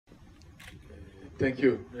thank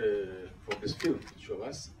you for this film to show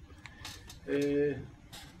us.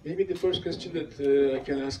 Maybe the first question that I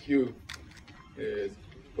can ask you,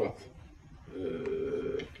 what?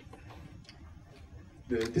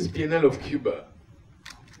 This Biennale of Cuba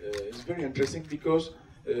is very interesting because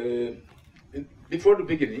before the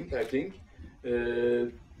beginning, I think,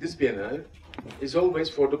 this Biennale is always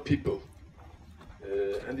for the people.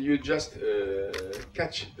 And you just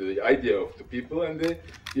catch the idea of the people and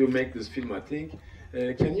you make this film, I think.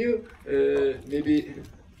 Can you maybe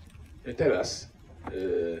tell us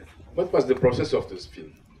what was the process of this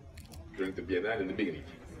film during the Biennale in the beginning,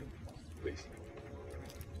 please?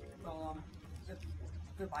 Well,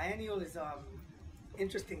 the biennial is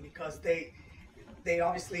interesting because they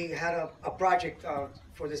obviously had a project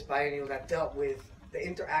for this biennial that dealt with the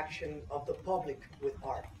interaction of the public with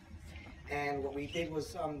art. And what we did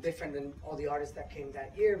was different than all the artists that came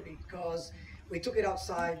that year because we took it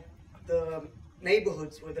outside the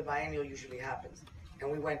neighborhoods where the biennial usually happens. And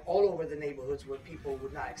we went all over the neighborhoods where people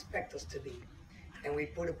would not expect us to be. And we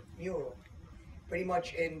put a mural pretty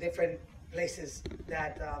much in different places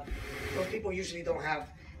that those people usually don't have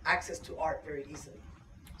access to art very easily.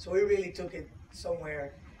 So we really took it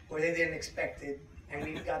somewhere where they didn't expect it, and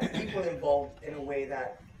we got people involved in a way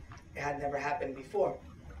that it had never happened before,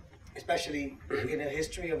 especially in a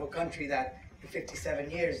history of a country that in 57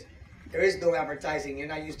 years, there is no advertising. You're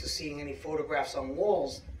not used to seeing any photographs on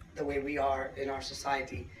walls the way we are in our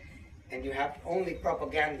society, and you have only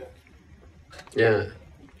propaganda. Yeah,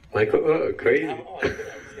 crazy.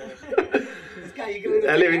 This guy, you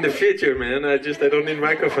I live in the future, man. I don't need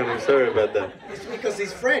microphone. I'm sorry about that. It's because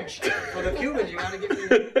he's French. For the Cubans, you gotta give me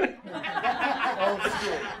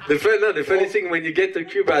the funny thing, when you get to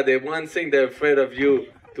Cuba, the one thing they're afraid of you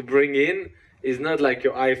to bring in is not like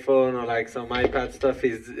your iPhone or like some iPad stuff.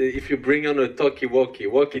 Is if you bring on a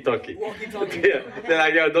walkie-talkie. Yeah, they're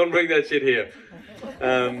like, yo, don't bring that shit here.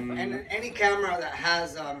 And any camera that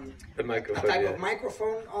has a type of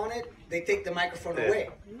microphone on it, they take the microphone away.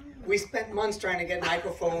 We spent months trying to get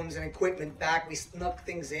microphones and equipment back. We snuck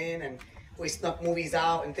things in and we snuck movies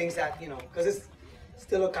out and things that, because it's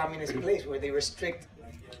still a communist place where they restrict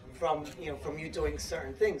from you doing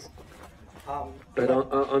certain things. But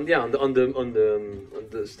on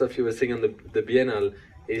the stuff you were saying on the Biennale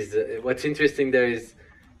is what's interesting there is,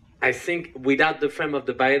 I think without the frame of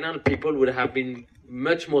the Biennale, people would have been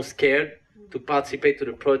much more scared to participate to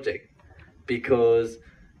the project because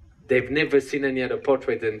they've never seen any other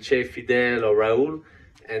portrait than Che, Fidel or Raoul,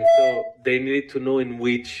 and so they needed to know in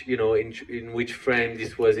which in which frame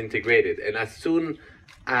this was integrated. And as soon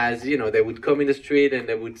as they would come in the street and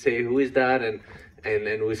they would say, "Who is that?" and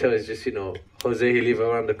we said it's just Jose, he lives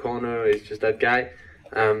around the corner, it's just that guy.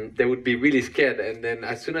 They would be really scared, and then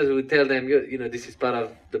as soon as we would tell them, this is part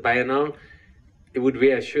of the Biennale, it would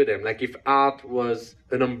reassure them. Like if art was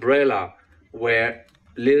an umbrella where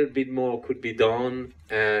a little bit more could be done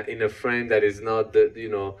in a frame that is not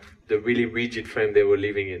the really rigid frame they were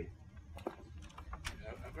living in.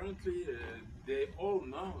 Apparently, they all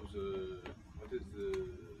know what is the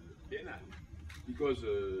Biennale, because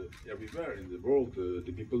everywhere in the world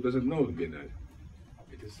the people doesn't know the Biennale.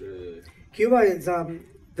 It is. Cuba is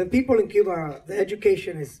the people in Cuba. The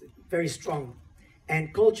education is very strong,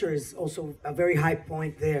 and culture is also a very high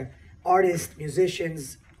point there. Artists,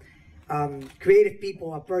 musicians, creative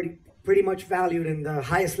people are pretty much valued in the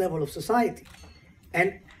highest level of society,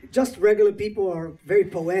 and just regular people are very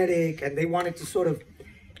poetic, and they wanted to sort of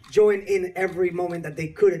join in every moment that they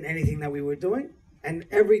could in anything that we were doing. And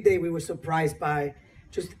every day we were surprised by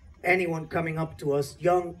just anyone coming up to us,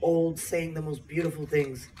 young, old, saying the most beautiful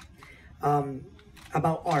things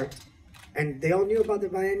about art. And they all knew about the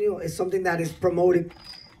biennial. It's something that is promoted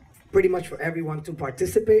pretty much for everyone to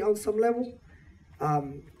participate on some level.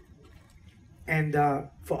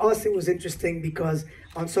 For us, it was interesting because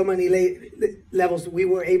on so many levels, we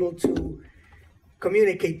were able to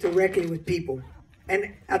communicate directly with people.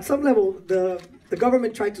 And at some level, the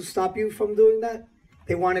government tried to stop you from doing that.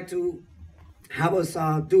 They wanted to have us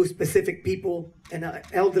do specific people in an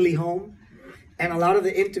elderly home. And a lot of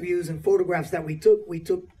the interviews and photographs that we took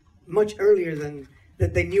much earlier than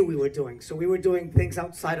that they knew we were doing. So we were doing things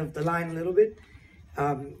outside of the line a little bit,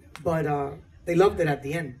 but they loved it at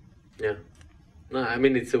the end. Yeah. No, I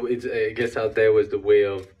mean, it's I guess out there was the way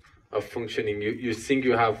of functioning. You think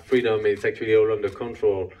you have freedom, it's actually all under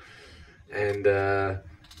control. And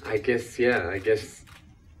I guess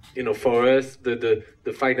for us,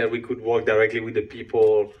 the fact that we could work directly with the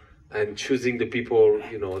people and choosing the people,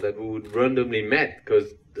 you know, that we would randomly met,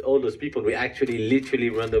 because all those people we actually literally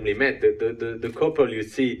randomly met. The couple you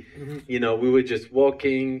see, you know, we were just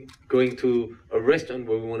walking, going to a restaurant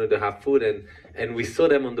where we wanted to have food, and we saw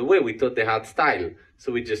them on the way. We thought they had style,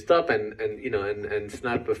 so we just stopped and you know, and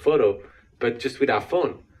snap a photo, but just with our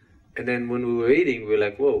phone. And then when we were eating, we were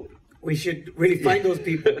like, whoa. We should really find those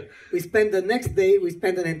people. We spent the next day, we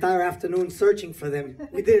spent an entire afternoon searching for them.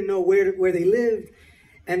 We didn't know where they lived.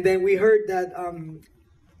 And then we heard that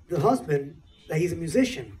the husband, that he's a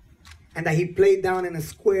musician, and that he played down in a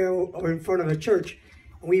square or in front of a church.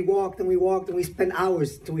 And we walked and we walked and we spent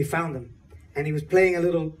hours till we found him. And he was playing a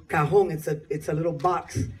little cajon. It's a little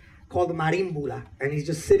box called the marimbula. And he's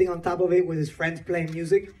just sitting on top of it with his friends playing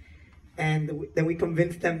music. And then we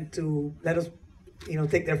convinced them to let us, you know,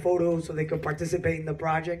 take their photos so they could participate in the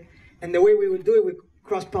project. And the way we would do it, we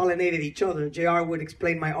cross-pollinated each other. JR would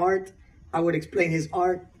explain my art, I would explain his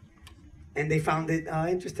art, and they found it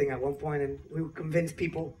interesting at one point, and we would convince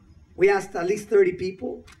people. We asked at least 30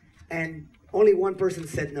 people, and only one person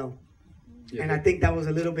said no. Yeah. And I think that was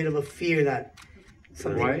a little bit of a fear that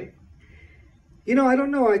something... Why? You know, I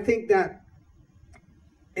don't know. I think that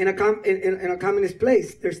in a communist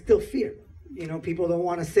place, there's still fear. You know, people don't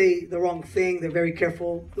want to say the wrong thing. They're very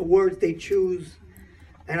careful, the words they choose.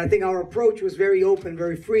 And I think our approach was very open,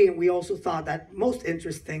 very free, and we also thought that most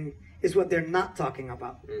interesting is what they're not talking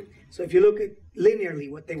about. So if you look at linearly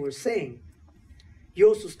what they were saying, you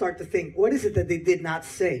also start to think, what is it that they did not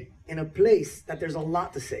say in a place that there's a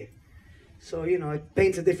lot to say? So, you know, it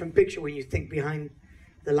paints a different picture when you think behind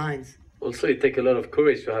the lines. Also, it takes a lot of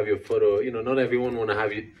courage to have your photo. You know, not everyone want to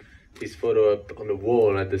have his photo up on the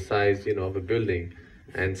wall at the size, you know, of a building.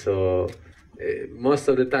 And so most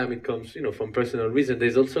of the time it comes, you know, from personal reason.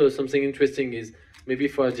 There's also something interesting is maybe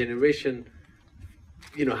for our generation,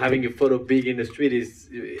 you know, having a photo big in the street is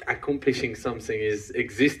accomplishing something, is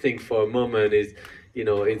existing for a moment, is, you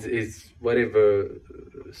know, is whatever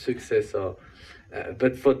success or,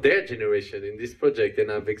 but for their generation in this project,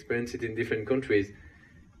 and I've experienced it in different countries,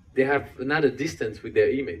 they have another distance with their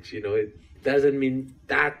image, you know, it doesn't mean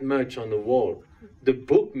that much on the wall. The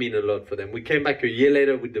book mean a lot for them. We came back a year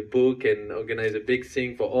later with the book and organized a big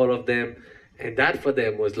thing for all of them, and that for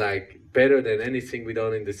them was like better than anything we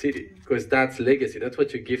done in the city, because that's legacy. That's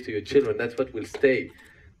what you give to your children. That's what will stay.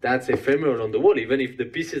 That's ephemeral on the wall, even if the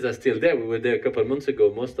pieces are still there. We were there a couple of months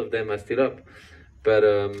ago. Most of them are still up. But,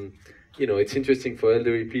 you know, it's interesting for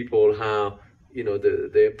elderly people how, you know,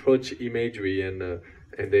 they approach imagery and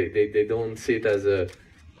they don't see it as a,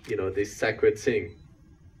 you know, this sacred thing.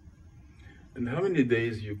 And how many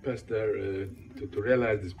days you passed there to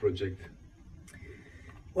realize this project?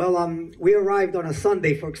 Well, we arrived on a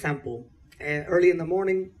Sunday, for example, early in the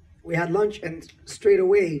morning. We had lunch, and straight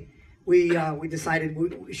away we decided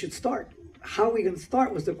we should start. How are we going to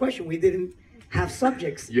start was the question. We didn't have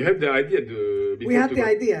subjects. You had the idea we had the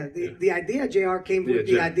idea. The idea, JR came with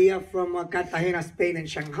the idea from Cartagena, Spain, and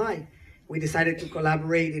Shanghai. We decided to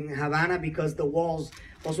collaborate in Havana because the walls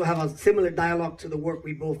also have a similar dialogue to the work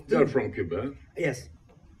we both do. You're from Cuba. Yes.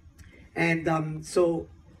 And so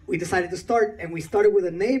we decided to start, and we started with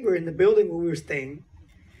a neighbor in the building where we were staying.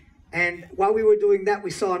 And while we were doing that,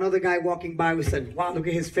 we saw another guy walking by. We said, wow, look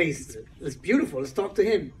at his face. It's beautiful. Let's talk to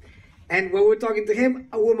him. And when we were talking to him,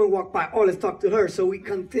 a woman walked by. Oh, let's talk to her. So we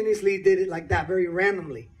continuously did it like that, very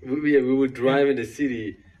randomly. We would drive in the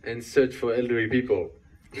city and search for elderly people,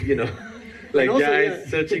 you know. Like also, guys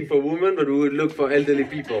searching for women, but we would look for elderly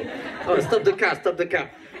people. Oh, stop the car, stop the car.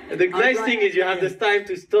 And the nice thing is you have this time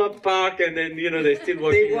to stop, park, and then, you know, they're still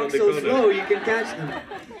walking on the corner. They walk so slow, you can catch them.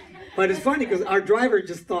 But it's funny because our driver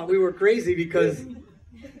just thought we were crazy because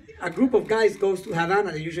a group of guys goes to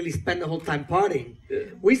Havana. They usually spend the whole time partying. Yeah.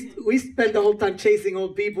 We spent the whole time chasing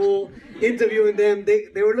old people, interviewing them.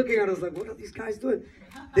 They were looking at us like, what are these guys doing?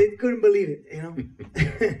 They couldn't believe it, you know.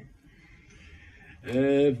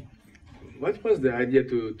 What was the idea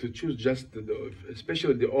to choose just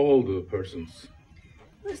especially the older persons?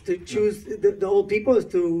 To choose the old people is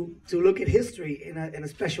to look at history in a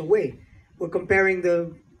special way. We're comparing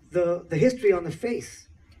the history on the face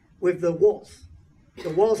with the walls. The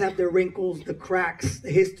walls have their wrinkles, the cracks, the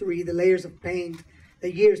history, the layers of paint,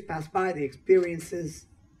 the years pass by, the experiences.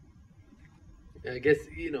 I guess,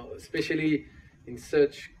 you know, especially in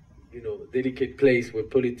such, you know, delicate place where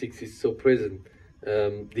politics is so present,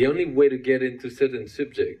 the only way to get into certain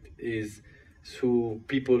subject is through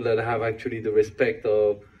people that have actually the respect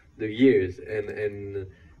of the years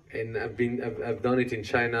and I've done it in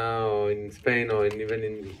China or in Spain or even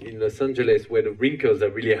in Los Angeles, where the wrinkles are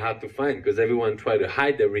really hard to find because everyone tried to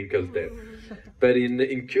hide their wrinkles there. But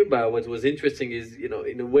in Cuba, what was interesting is, you know,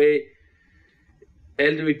 in a way,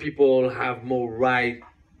 elderly people have more right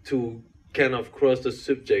to kind of cross the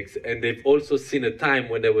subjects, and they've also seen a time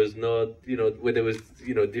when there was not, you know, where there was,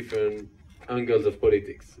 you know, different angles of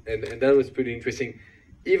politics, and that was pretty interesting.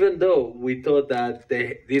 Even though we thought that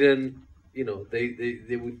they didn't, you know,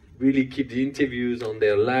 they would really keep the interviews on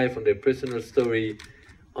their life, on their personal story,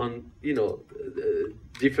 on, you know,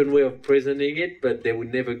 different way of presenting it, but they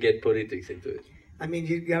would never get politics into it. I mean,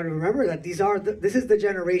 you got to remember that this is the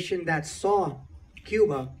generation that saw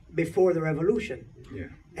Cuba before the revolution. Yeah.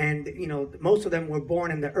 And, you know, most of them were born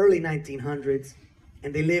in the early 1900s,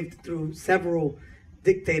 and they lived through several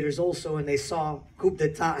dictators also, and they saw coup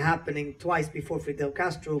d'etat happening twice before Fidel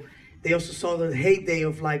Castro. They also saw the heyday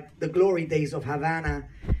of, like, the glory days of Havana,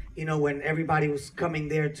 you know, when everybody was coming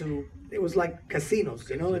there to, it was like casinos,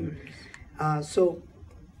 you know, and so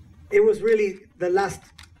it was really the last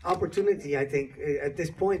opportunity, I think, at this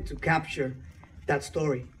point, to capture that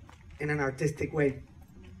story in an artistic way.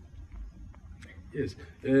 Yes,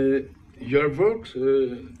 your works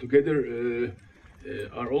together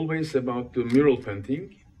are always about the mural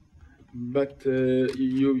painting, but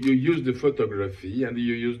you use the photography and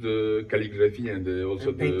you use the calligraphy and also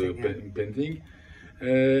and painting, the painting.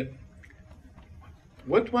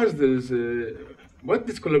 What was this? What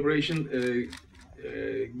this collaboration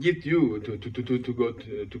give you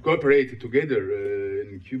to cooperate together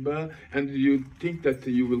in Cuba? And do you think that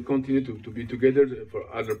you will continue to be together for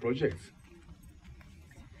other projects?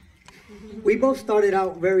 We both started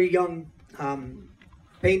out very young,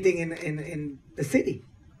 painting in the city.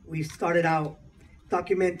 We started out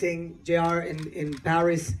documenting JR in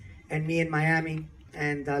Paris and me in Miami,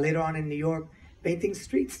 and later on in New York, painting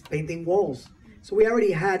streets, painting walls. So we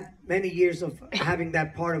already had many years of having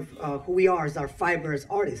that part of who we are as our fiber as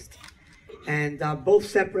artists. And both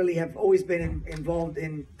separately have always been involved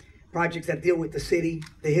in projects that deal with the city,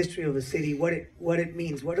 the history of the city, what it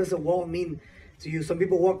means. What does a wall mean to you? Some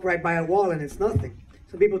people walk right by a wall and it's nothing.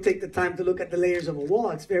 Some people take the time to look at the layers of a wall.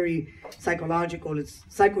 It's very psychological, it's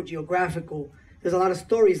psychogeographical. There's a lot of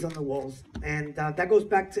stories on the walls, and that goes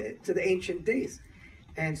back to the ancient days.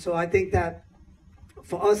 And so I think that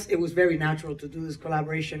for us, it was very natural to do this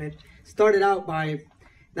collaboration. It started out by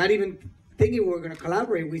not even thinking we were going to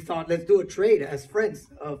collaborate. We thought, let's do a trade as friends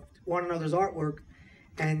of one another's artwork.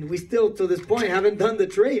 And we still, to this point, haven't done the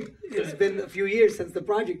trade. It's been a few years since the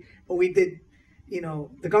project, but we did, you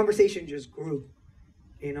know, the conversation just grew,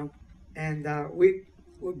 you know. And we're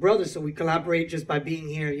brothers, so we collaborate just by being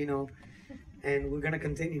here, you know, and we're going to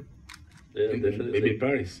continue. Yeah, definitely. Maybe in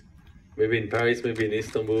Paris. Maybe in Paris, maybe in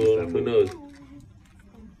Istanbul, who knows?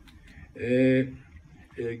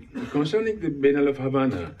 Concerning the Biennale of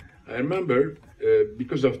Havana, I remember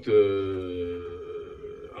because of the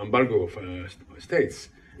embargo of states,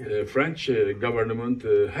 French government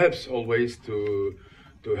helps always to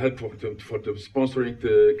help for the sponsoring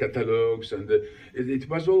the catalogs, and it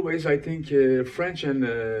was always, I think, French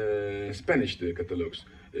and Spanish the catalogs.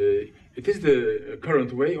 It is the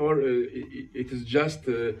current way, or it is just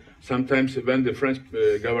sometimes when the French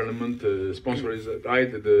government sponsors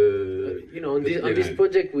the you know, on this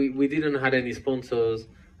project we didn't have any sponsors.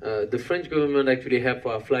 The French government actually helped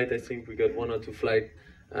for our flight. I think we got 1 or 2 flights,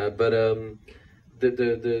 but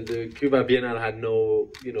the Cuba Biennale had no,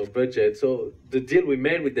 you know, budget. So the deal we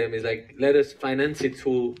made with them is like, let us finance it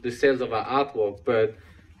through the sales of our artwork, but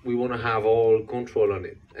we want to have all control on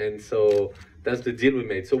it. And so that's the deal we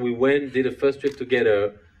made. So we went, did a first trip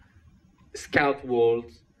together, scout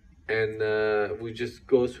walls, and we just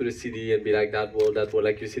go through the city and be like, that wall,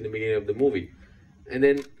 like you see in the beginning of the movie. And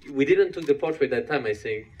then we didn't took the portrait that time, I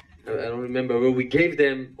think. I don't remember, but we gave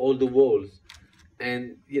them all the walls.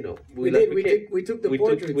 And, you know, we took the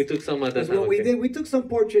portraits. We took some at that time. What we did, we took some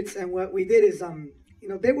portraits, and what we did is, you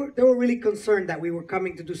know, they were really concerned that we were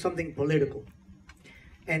coming to do something political.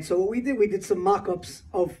 And so what we did some mock-ups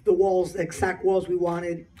of the walls, the exact walls we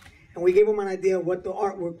wanted, and we gave them an idea of what the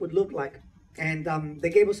artwork would look like. And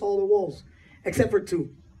they gave us all the walls, except for 2.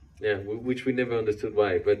 Yeah, which we never understood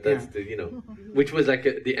why, but that's the, you know, which was like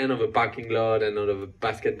the end of a parking lot and out of a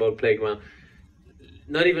basketball playground.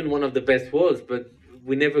 Not even one of the best walls, but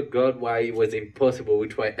we never got why it was impossible,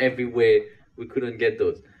 which why everywhere we couldn't get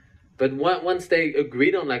those. But once they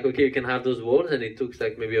agreed on, like, okay, you can have those walls, and it took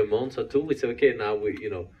like maybe a month or 2, we said, okay, now you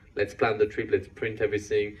know, let's plan the trip, let's print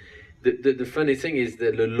everything. The funny thing is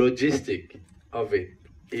that the logistic of it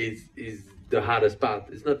is the hardest part.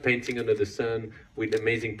 It's not painting under the sun with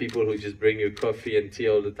amazing people who just bring you coffee and tea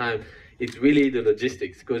all the time. It's really the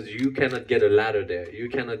logistics, because you cannot get a ladder there. You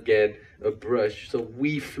cannot get a brush. So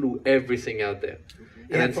we flew everything out there.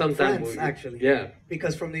 Yeah, And then from sometimes France, actually. Yeah.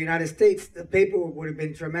 Because from the United States, the paperwork would have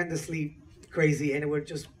been tremendously crazy, and it would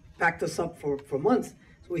just backed us up for months.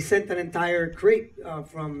 So we sent an entire crate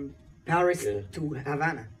from Paris to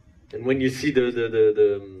Havana. And when you see the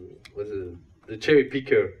cherry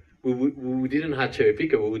picker, we didn't have cherry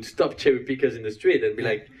picker. We would stop cherry pickers in the street and be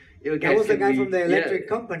like, "Yo, guys, that was the guy we, from the electric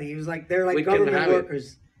company. He was like, they're like government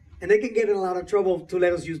workers. And they can get in a lot of trouble to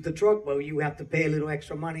let us use the truck, but you have to pay a little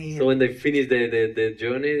extra money. So when they finish their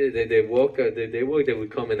journey, they work, they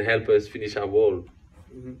would come and help us finish our wall.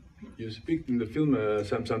 Mm-hmm. You speak in the film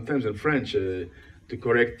sometimes in French to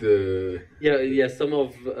correct the... Yeah, some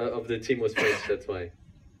of the team was French, that's why.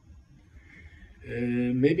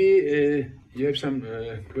 Maybe you have some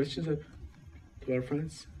questions to our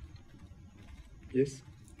friends? Yes?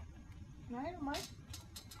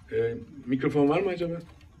 Mikrofon var mı acaba?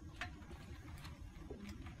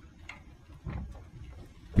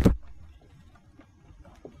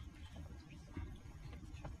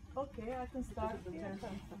 Okay, I can start.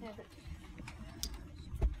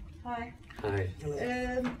 Hi. Hi.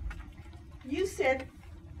 You said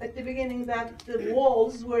at the beginning that the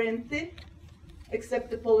walls were empty,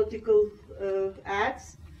 except the political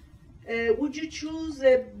ads. Would you choose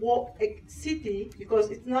a city,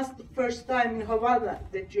 because it's not the first time in Havana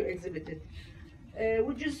that you exhibited?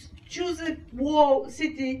 Would you choose a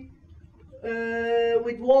city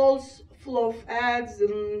with walls full of ads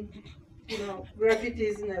and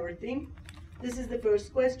graffitis and everything? This is the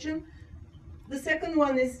first question. The second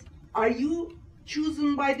one is, are you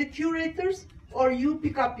chosen by the curators, or you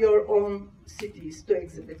pick up your own cities to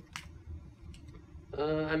exhibit?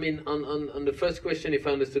 I mean, on the first question, if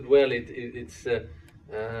I understood well, it's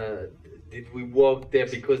did we walk there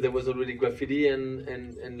because there was already graffiti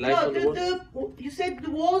and lights on the wall? You said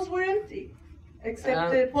the walls were empty,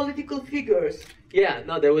 except the political figures. Yeah,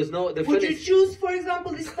 no, there was no... Would you choose, for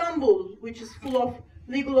example, Istanbul, which is full of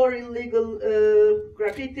legal or illegal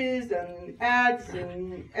graffitis and ads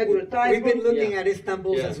and advertisements? We've been looking at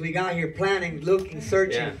Istanbul since we got here, planning, looking,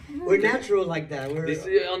 searching. We're natural like that.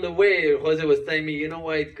 On the way, Jose was telling me, you know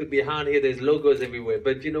what, it could be hard here, there's logos everywhere,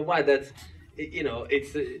 but you know what, that's,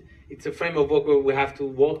 it's a frame of work where we have to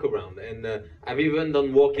walk around, and I've even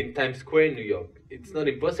done walk in Times Square in New York. It's not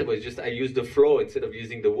impossible, it's just I use the floor instead of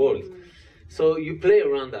using the walls. So you play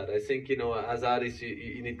around that. I think, as artists,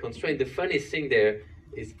 you need constraint. The funniest thing there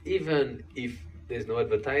is, even if there's no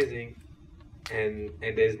advertising and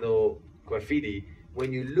there's no graffiti,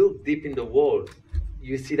 when you look deep in the walls,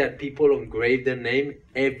 you see that people engrave their name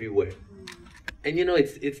everywhere. And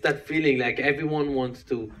it's that feeling like everyone wants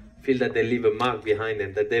to feel that they leave a mark behind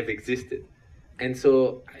them, that they've existed. And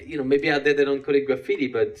so, maybe out there they don't call it graffiti,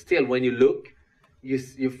 but still, when you look,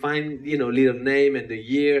 you find, little name and the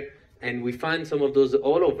year, and we find some of those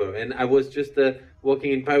all over. And I was just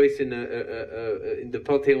walking in Paris in the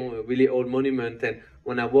Panthéon, a really old monument, and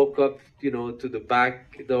when I woke up, to the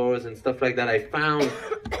back doors and stuff like that, I found,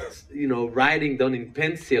 writing done in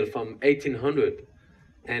pencil from 1800.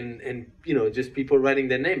 And just people writing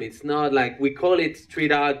their name. It's not like, we call it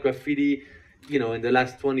street art, graffiti, in the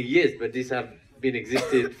last 20 years, but these have been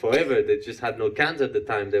existed forever. They just had no cans at the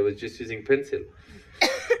time. They were just using pencil.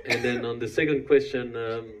 And then on the second question,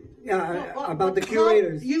 about the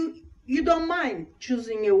curators. You don't mind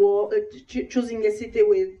choosing a wall, choosing a city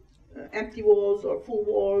with empty walls or full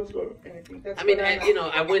walls or anything. That's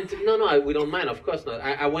I went to, we don't mind, of course not.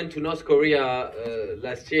 I went to North Korea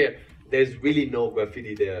last year. There's really no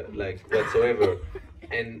graffiti there, like, whatsoever.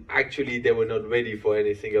 And actually, they were not ready for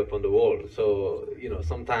anything up on the wall. So,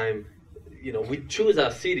 sometimes, we choose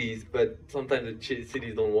our cities, but sometimes the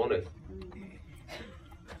cities don't want us.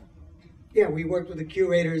 Yeah, we worked with the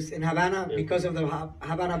curators in Havana. Because of the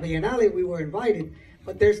Havana Biennale, we were invited.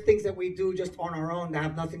 But there's things that we do just on our own that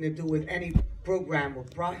have nothing to do with any program or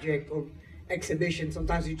project or exhibition.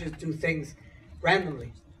 Sometimes you just do things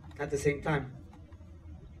randomly at the same time.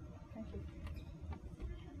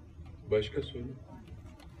 Başka soru?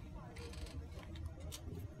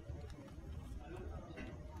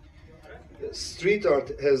 Street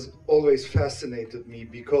art has always fascinated me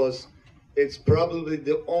because it's probably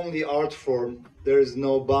the only art form. There is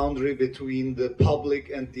no boundary between the public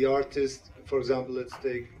and the artist. For example, let's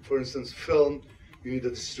take, for instance, film. You need a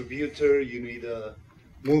distributor, you need a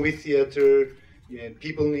movie theater,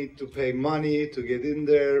 people need to pay money to get in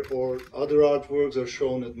there, or other artworks are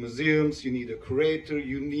shown at museums. You need a curator,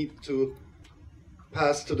 you need to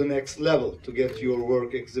pass to the next level to get your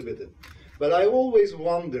work exhibited. But I always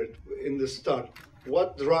wondered in the start,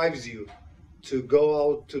 what drives you to go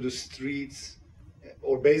out to the streets,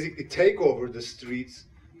 or basically take over the streets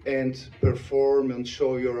and perform and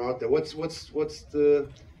show your art there? What's the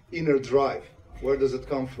inner drive? Where does it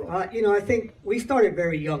come from? You know, I think we started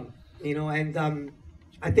very young, you know, and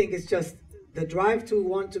I think it's just the drive to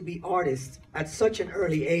want to be artists at such an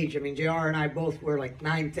early age. I mean, JR and I both were like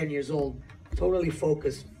 9, 10 years old, totally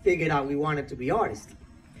focused, figured out we wanted to be artists.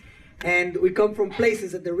 And we come from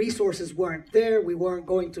places that the resources weren't there. We weren't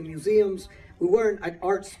going to museums. We weren't at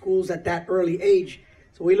art schools at that early age.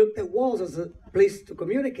 So we looked at walls as a place to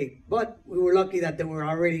communicate. But we were lucky that there were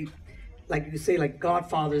already, like you say, like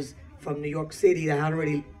godfathers from New York City that had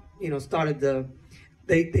already, you know, started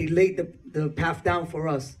they laid the path down for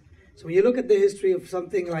us. So when you look at the history of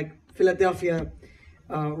something like Philadelphia,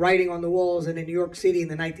 writing on the walls, and in New York City in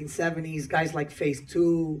the 1970s, guys like Phase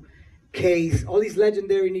 2, Case, all these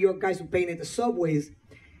legendary New York guys who painted the subways,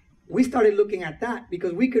 we started looking at that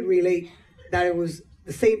because we could relate that it was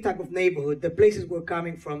the same type of neighborhood, the places we're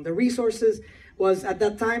coming from. The resources was, at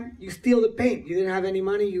that time, you steal the paint. You didn't have any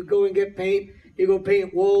money, you go and get paint, you go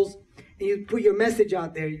paint walls, and you put your message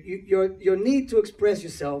out there. Your need to express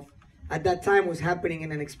yourself at that time was happening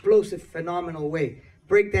in an explosive, phenomenal way.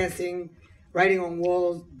 Breakdancing, writing on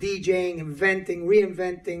walls, DJing, inventing,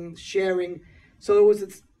 reinventing, sharing. So it was a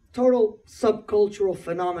total subcultural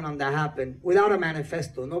phenomenon that happened without a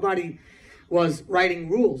manifesto. Nobody was writing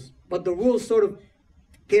rules, but the rules sort of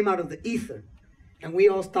came out of the ether, and we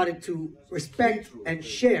all started to respect and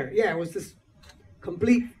share. Yeah, it was this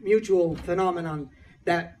complete mutual phenomenon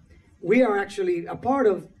that we are actually a part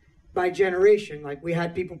of by generation. Like, we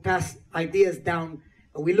had people pass ideas down,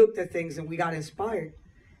 and we looked at things and we got inspired,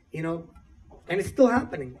 you know, and it's still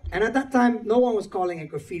happening. And at that time, no one was calling it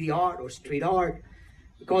graffiti art or street art.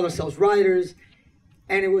 We called ourselves writers,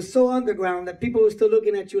 and it was so underground that people were still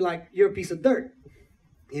looking at you like you're a piece of dirt,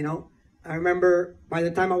 you know. I remember by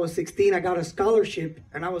the time I was 16, I got a scholarship,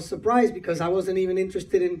 and I was surprised because I wasn't even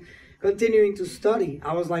interested in continuing to study.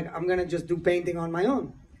 I was like, I'm gonna just do painting on my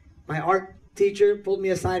own. My art teacher pulled me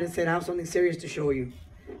aside and said, I have something serious to show you.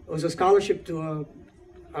 It was a scholarship to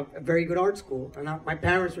a very good art school, and my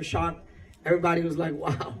parents were shocked. Everybody was like,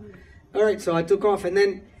 wow. All right, so I took off, and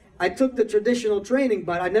then I took the traditional training,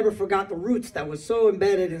 but I never forgot the roots that was so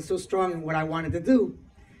embedded and so strong in what I wanted to do,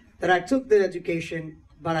 that I took the education,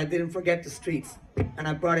 but I didn't forget the streets, and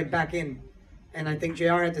I brought it back in. And I think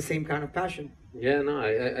JR had the same kind of passion. Yeah, no,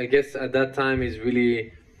 I guess at that time is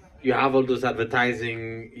really, you have all those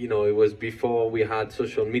advertising, you know, it was before we had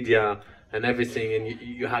social media and everything, and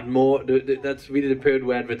you had more, that's really the period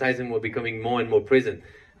where advertising was becoming more and more present.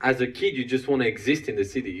 As a kid, you just want to exist in the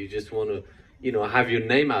city, you just want to, you know, have your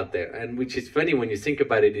name out there. And which is funny when you think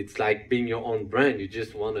about it, it's like being your own brand, you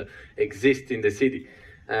just want to exist in the city.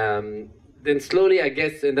 Then slowly, I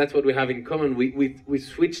guess, and that's what we have in common, we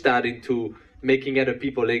switched that into making other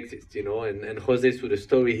people exist, you know, and José, through the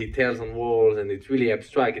story he tells on walls, and it's really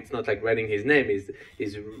abstract, it's not like writing his name, is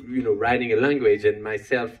you know, writing a language, and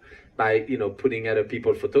myself by, you know, putting other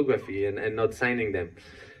people photography and not signing them.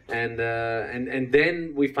 And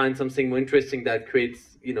then we find something more interesting that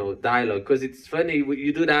creates, you know, dialogue, because it's funny,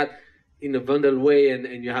 you do that in a bundle way,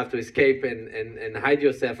 and you have to escape and hide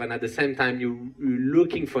yourself, and at the same time you're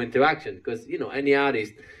looking for interaction, because, you know, any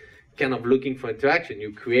artist kind of looking for interaction,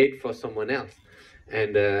 you create for someone else,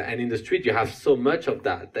 and in the street you have so much of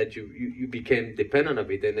that you became dependent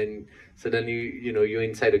of it, and then suddenly you know, you're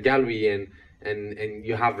inside a gallery and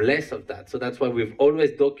you have less of that. So that's why we've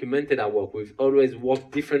always documented our work. We've always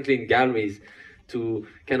worked differently in galleries to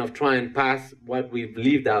kind of try and pass what we've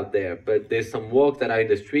lived out there. But there's some work that are in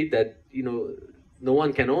the street that, you know, no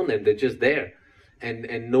one can own them, they're just there,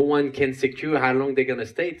 and no one can secure how long they're gonna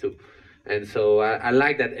stay to. And so I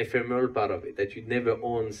like that ephemeral part of it, that you never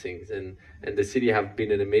own things, and the city have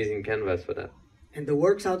been an amazing canvas for that. And the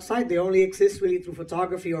works outside, they only exist really through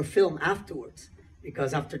photography or film afterwards,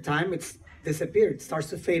 because after time it's disappeared, it starts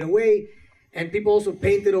to fade away, and people also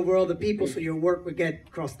painted over other people, so your work would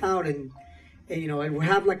get crossed out, and you know, and we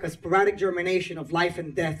have like a sporadic germination of life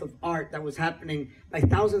and death of art that was happening by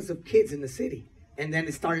thousands of kids in the city, and then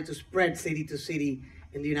it started to spread city to city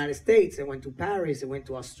in the United States. It went to Paris, it went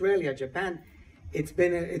to Australia, Japan. It's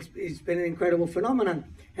been an incredible phenomenon.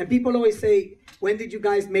 And people always say, when did you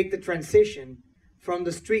guys make the transition from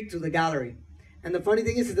the street to the gallery? And the funny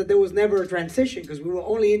thing is that there was never a transition, because we were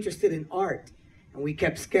only interested in art, and we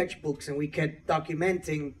kept sketchbooks and we kept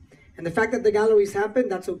documenting. And the fact that the galleries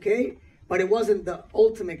happened, that's okay, but it wasn't the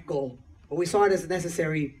ultimate goal. But we saw it as a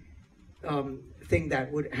necessary thing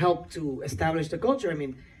that would help to establish the culture. I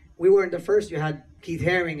mean, we weren't the first. You had Keith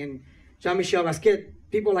Haring and Jean-Michel Basquiat,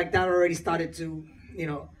 people like that already started to, you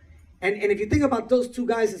know, and if you think about those two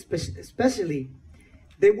guys especially,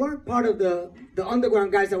 they weren't part of the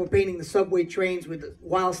underground guys that were painting the subway trains with the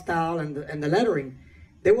wild style and the lettering.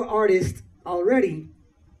 They were artists already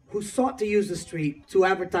who sought to use the street to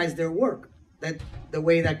advertise their work. That the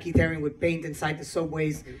way that Keith Haring would paint inside the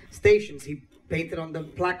subway's stations, he painted on the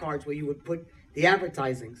placards where you would put the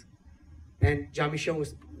advertisings. And Jean-Michel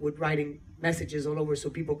would writing messages all over so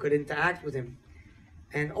people could interact with him.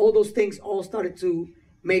 And all those things all started to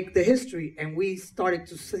make the history, and we started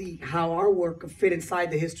to see how our work could fit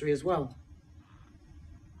inside the history as well.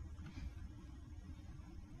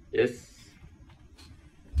 Yes.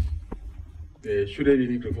 Şuraya bir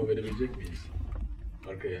mikrofon verebilecek miyiz?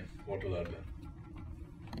 Arkaya, ortalarda.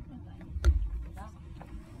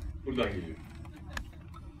 Buradan geliyor.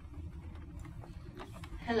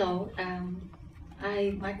 Hello.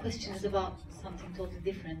 My question is about something totally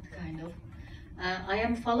different, kind of. I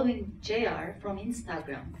am following JR from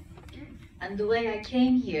Instagram, and the way I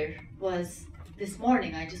came here was this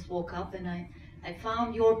morning. I just woke up and I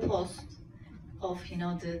found your post of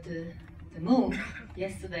the moon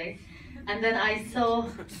yesterday, and then I saw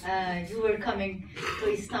you were coming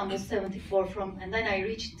to Istanbul 74 and then I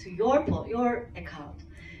reached to your account,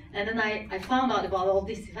 and then I found out about all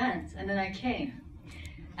these events, and then I came.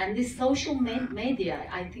 And this social media,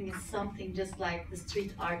 I think, is something just like the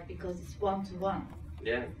street art because it's one-to-one.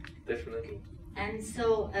 Yeah, definitely. And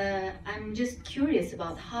so I'm just curious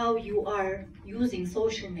about how you are using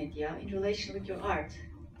social media in relation with your art.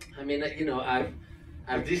 I mean,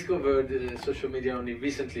 I've discovered social media only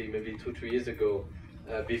recently, maybe 2-3 years ago.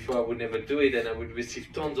 Before I would never do it, and I would receive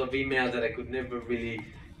tons of emails that I could never really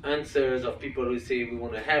answers of people who say we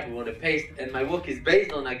want to help, we want to paste, and my work is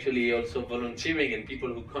based on actually also volunteering and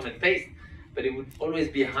people who come and paste, but it would always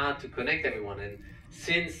be hard to connect everyone. And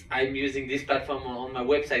since I'm using this platform on my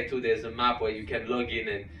website too, there's a map where you can log in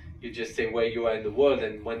and you just say where you are in the world,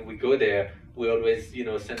 and when we go there, we always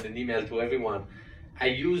send an email to everyone. I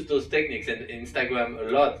use those techniques and Instagram a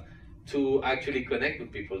lot to actually connect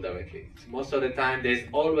with people directly. Most of the time, there's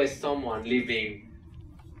always someone living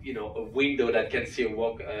a window that can see a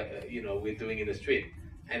walk, we're doing in the street.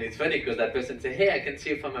 And it's funny because that person say, hey, I can see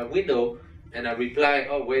you from my window. And I reply,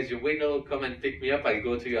 oh, where's your window? Come and pick me up. I'll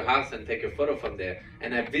go to your house and take a photo from there.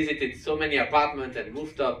 And I visited so many apartments and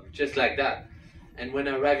rooftop just like that. And when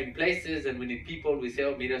I arrive in places and we need people, we say,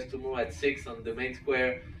 oh, meet us tomorrow at 6 on the main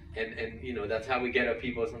square. And that's how we get our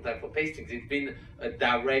people sometimes for pastings. It's been a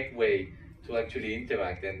direct way to actually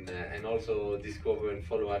interact and also discover and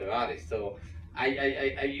follow other artists. So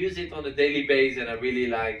I use it on a daily basis, and I really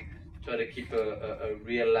try to keep a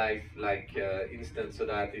real life instance, so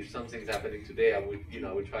that if something's happening today, I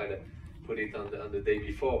would try to put it on the day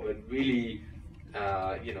before. But really,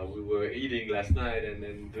 we were eating last night and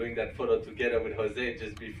then doing that photo together with Jose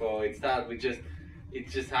just before it started. It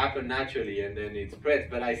just happened naturally, and then it spreads.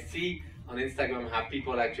 But I see on Instagram how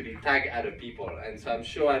people actually tag other people, and so I'm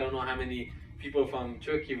sure I don't know how many people from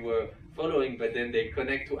Turkey were following, but then they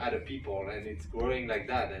connect to other people, and it's growing like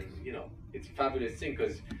that. And it's a fabulous thing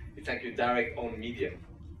because it's like your direct own media.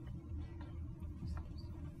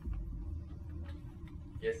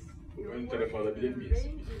 Yes. Ön tarafa alabilir miyiz?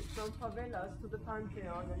 Ranges from favelas to the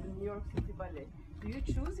Pantheon and the New York City Ballet. Do you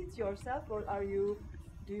choose it yourself, or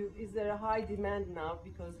is there a high demand now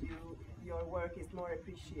because your work is more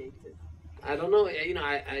appreciated? I don't know.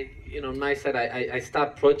 On my side, I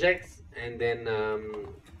start projects, and then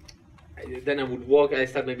I would work. I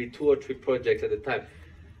start maybe 2 or 3 projects at a time.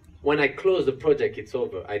 When I close the project, it's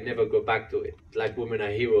over. I never go back to it. Like Women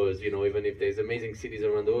Are Heroes, even if there's amazing cities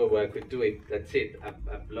around the world where I could do it, that's it.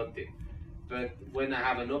 I've loved it. But when I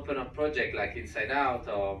have an open-up project like Inside Out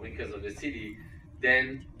or Wrinkles of the City,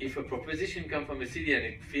 then if a proposition comes from a city and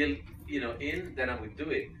it feels, in, then I would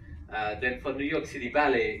do it. Then for New York City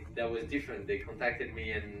Ballet, that was different. They contacted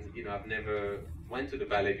me, and I've never went to the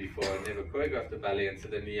ballet before, never choreographed a ballet, and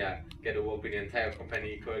suddenly I get to work with the entire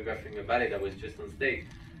company choreographing a ballet that was just on stage.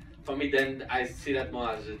 For me, then I see that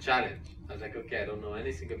more as a challenge. I was like, okay, I don't know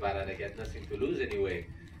anything about it. I got nothing to lose anyway,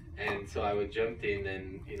 and so I would jump in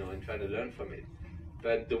and and try to learn from it.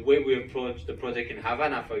 But the way we approach the project in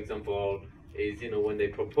Havana, for example, is when they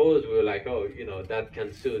proposed, we were like, oh, that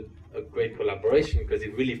can suit a great collaboration because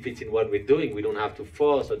it really fits in what we're doing. We don't have to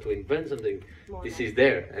force or to invent something. This is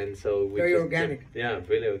there, and so we very just organic. Yeah,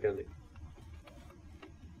 really organic.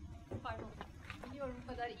 Pardon. Biliyorum bu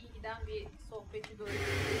kadar iyi giden bir sohbeti böyle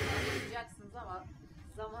yapacaksınız ama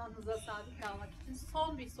zamanınıza sadık kalmak için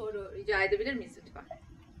son bir soru rica edebilir miyiz lütfen?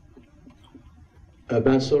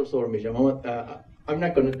 Ben soru sormayacağım ama I'm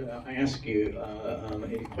not going to ask you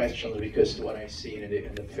any questions because what I see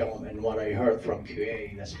in the film and what I heard from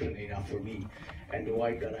QA, that's pretty enough for me. And the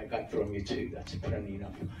vibe that I got from you too, that's pretty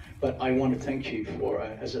enough. But I want to thank you for,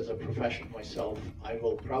 as a professional myself, I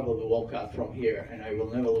will probably walk out from here and I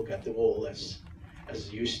will never look at the wall as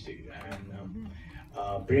used to.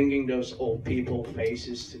 And bringing those old people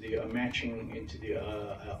faces to the matching into the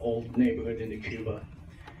old neighborhood in the Cuba.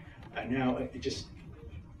 And now just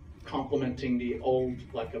complementing the old,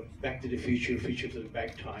 like a Back to the Future, Future to the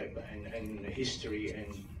Back type, and history,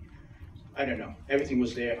 and I don't know, everything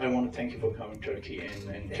was there. I want to thank you for coming, Turkey,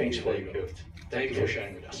 and thanks for your gift. Thank you for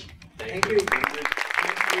sharing with us. Thank you. Thank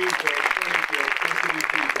you. Thank you.